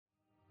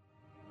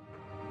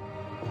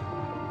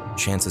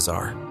Chances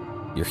are,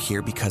 you're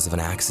here because of an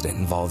accident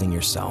involving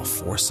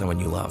yourself or someone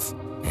you love.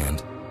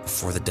 And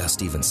before the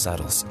dust even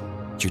settles,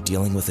 you're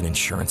dealing with an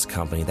insurance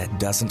company that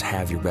doesn't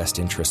have your best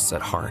interests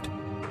at heart.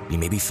 You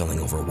may be feeling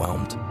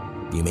overwhelmed.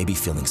 You may be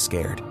feeling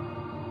scared.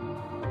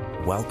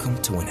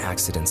 Welcome to When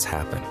Accidents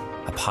Happen,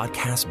 a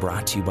podcast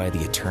brought to you by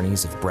the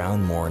attorneys of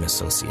Brown, Moore &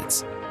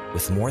 Associates.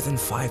 With more than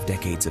 5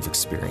 decades of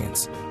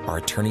experience, our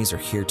attorneys are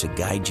here to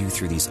guide you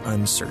through these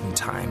uncertain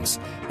times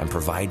and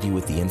provide you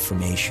with the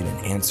information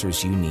and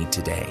answers you need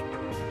today.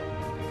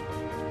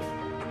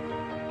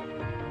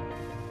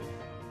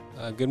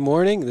 Good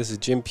morning. This is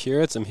Jim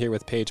Puritz. I'm here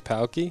with Paige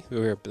Pauke.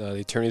 We're the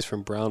attorneys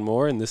from Brown,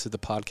 Moore, and this is the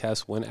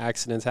podcast When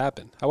Accidents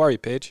Happen. How are you,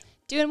 Paige?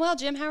 Doing well,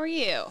 Jim. How are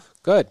you?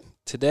 Good.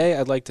 Today,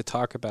 I'd like to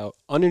talk about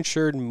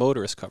uninsured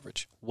motorist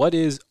coverage. What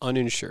is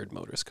uninsured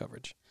motorist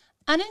coverage?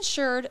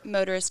 Uninsured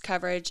motorist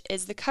coverage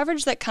is the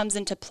coverage that comes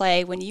into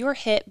play when you are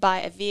hit by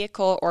a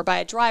vehicle or by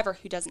a driver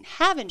who doesn't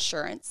have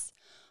insurance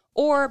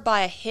or by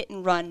a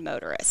hit-and-run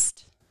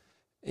motorist.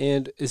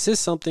 And is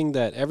this something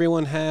that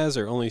everyone has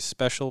or only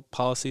special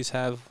policies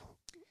have?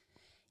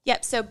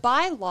 Yep. So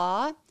by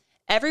law,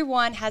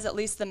 everyone has at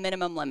least the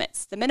minimum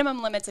limits. The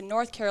minimum limits in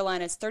North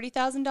Carolina is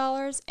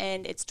 $30,000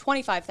 and it's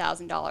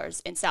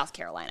 $25,000 in South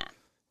Carolina.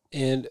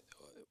 And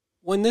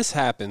when this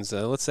happens,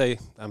 let's say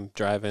I'm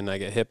driving, I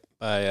get hit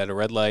at a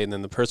red light, and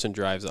then the person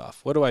drives off.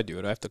 What do?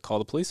 Do I have to call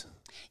the police?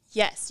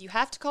 Yes, you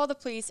have to call the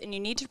police, and you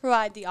need to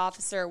provide the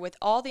officer with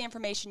all the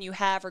information you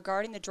have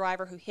regarding the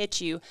driver who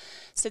hit you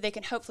so they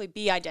can hopefully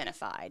be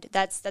identified.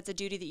 That's a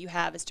duty that you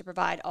have, is to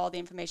provide all the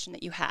information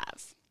that you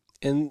have.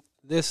 And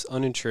this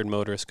uninsured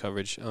motorist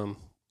coverage,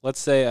 let's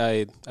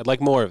say I'd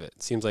like more of it.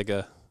 It seems like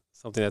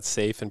something that's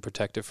safe and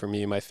protective for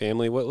me and my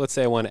family. Let's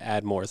say I want to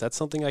add more. Is that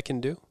something I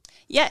can do?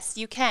 Yes,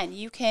 you can.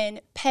 You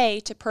can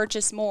pay to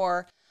purchase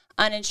more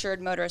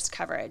uninsured motorist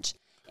coverage.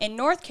 In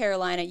North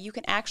Carolina, you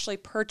can actually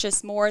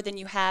purchase more than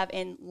you have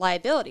in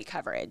liability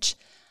coverage.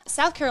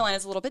 South Carolina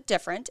is a little bit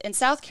different. In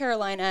South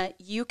Carolina,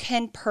 you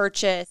can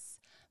purchase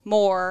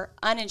more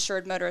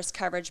uninsured motorist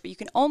coverage, but you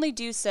can only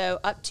do so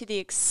up to the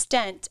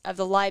extent of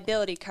the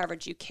liability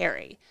coverage you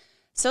carry.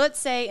 So let's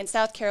say in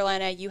South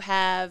Carolina, you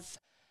have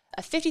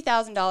a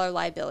 $50,000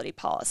 liability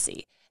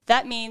policy.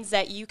 That means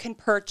that you can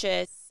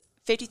purchase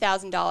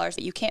 $50,000,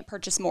 but you can't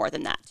purchase more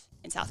than that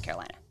in South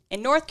Carolina.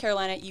 In North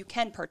Carolina, you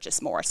can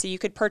purchase more. So you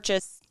could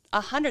purchase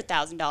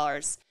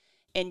 $100,000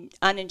 in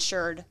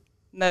uninsured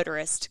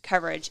motorist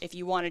coverage if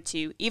you wanted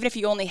to, even if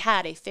you only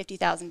had a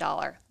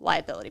 $50,000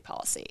 liability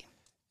policy.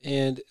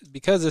 And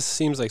because this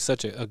seems like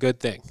such a good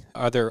thing,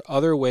 are there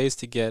other ways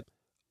to get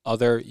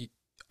other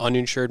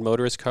uninsured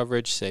motorist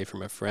coverage, say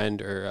from a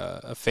friend or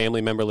a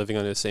family member living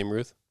under the same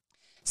roof?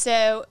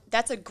 So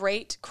that's a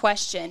great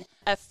question.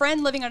 A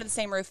friend living under the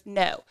same roof,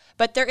 no.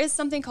 But there is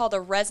something called a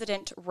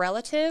resident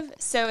relative.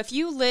 So if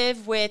you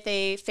live with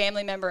a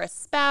family member, a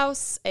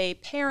spouse, a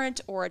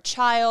parent, or a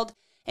child,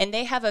 and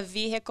they have a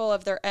vehicle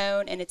of their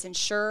own and it's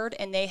insured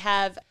and they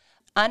have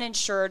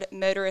uninsured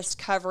motorist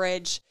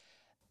coverage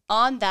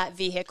on that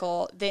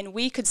vehicle, then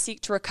we could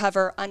seek to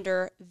recover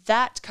under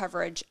that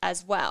coverage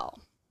as well.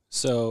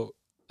 So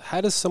how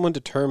does someone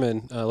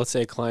determine, let's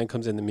say a client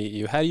comes in to meet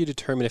you, how do you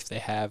determine if they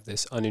have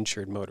this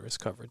uninsured motorist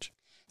coverage?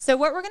 So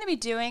what we're going to be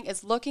doing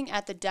is looking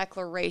at the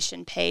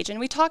declaration page, and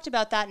we talked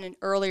about that in an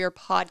earlier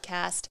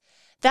podcast.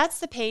 That's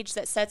the page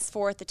that sets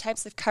forth the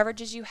types of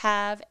coverages you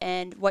have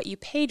and what you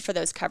paid for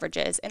those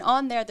coverages. And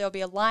on there, there'll be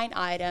a line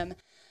item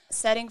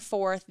setting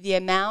forth the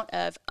amount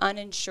of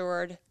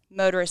uninsured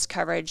motorist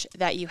coverage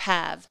that you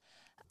have.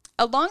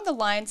 Along the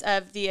lines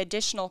of the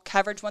additional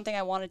coverage, one thing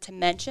I wanted to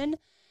mention,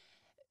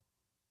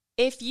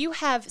 if you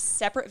have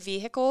separate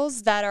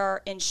vehicles that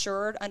are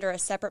insured under a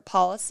separate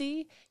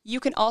policy, you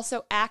can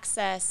also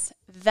access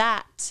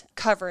that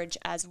coverage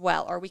as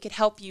well, or we could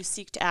help you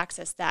seek to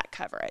access that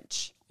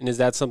coverage. And is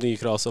that something you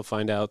could also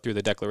find out through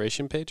the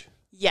declaration page?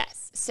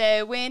 Yes.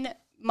 So when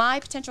my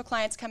potential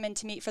clients come in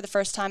to meet for the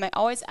first time, I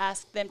always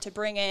ask them to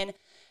bring in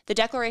the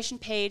declaration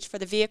page for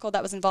the vehicle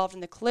that was involved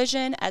in the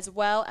collision, as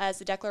well as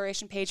the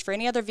declaration page for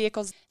any other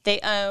vehicles they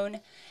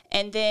own.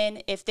 And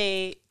then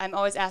I'm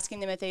always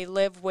asking them if they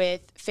live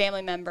with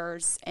family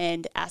members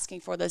and asking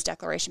for those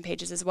declaration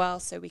pages as well,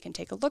 so we can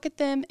take a look at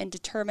them and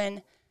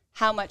determine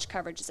how much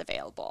coverage is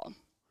available.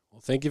 Well,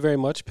 thank you very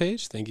much,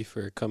 Paige. Thank you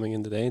for coming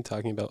in today and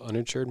talking about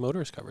uninsured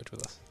motorist coverage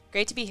with us.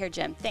 Great to be here,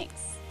 Jim.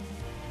 Thanks.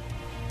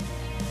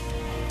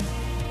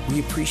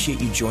 We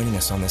appreciate you joining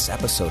us on this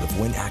episode of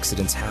When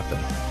Accidents Happen.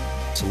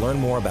 To learn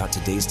more about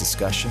today's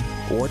discussion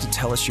or to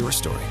tell us your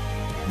story,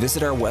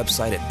 visit our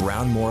website at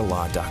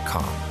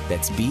brownmoorelaw.com.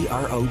 That's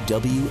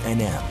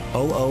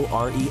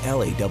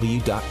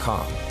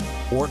BROWNMOORELAW.com.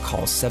 Or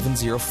call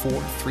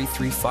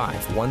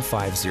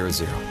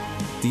 704-335-1500.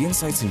 The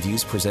insights and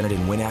views presented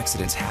in When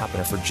Accidents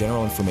Happen are for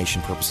general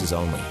information purposes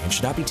only and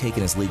should not be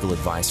taken as legal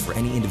advice for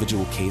any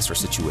individual case or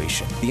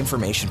situation. The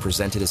information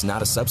presented is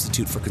not a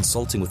substitute for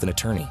consulting with an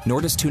attorney,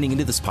 nor does tuning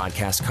into this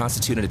podcast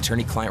constitute an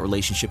attorney-client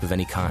relationship of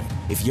any kind.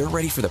 If you're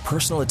ready for the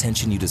personal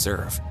attention you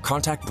deserve,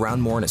 contact Brown,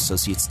 Moore &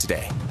 Associates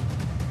today.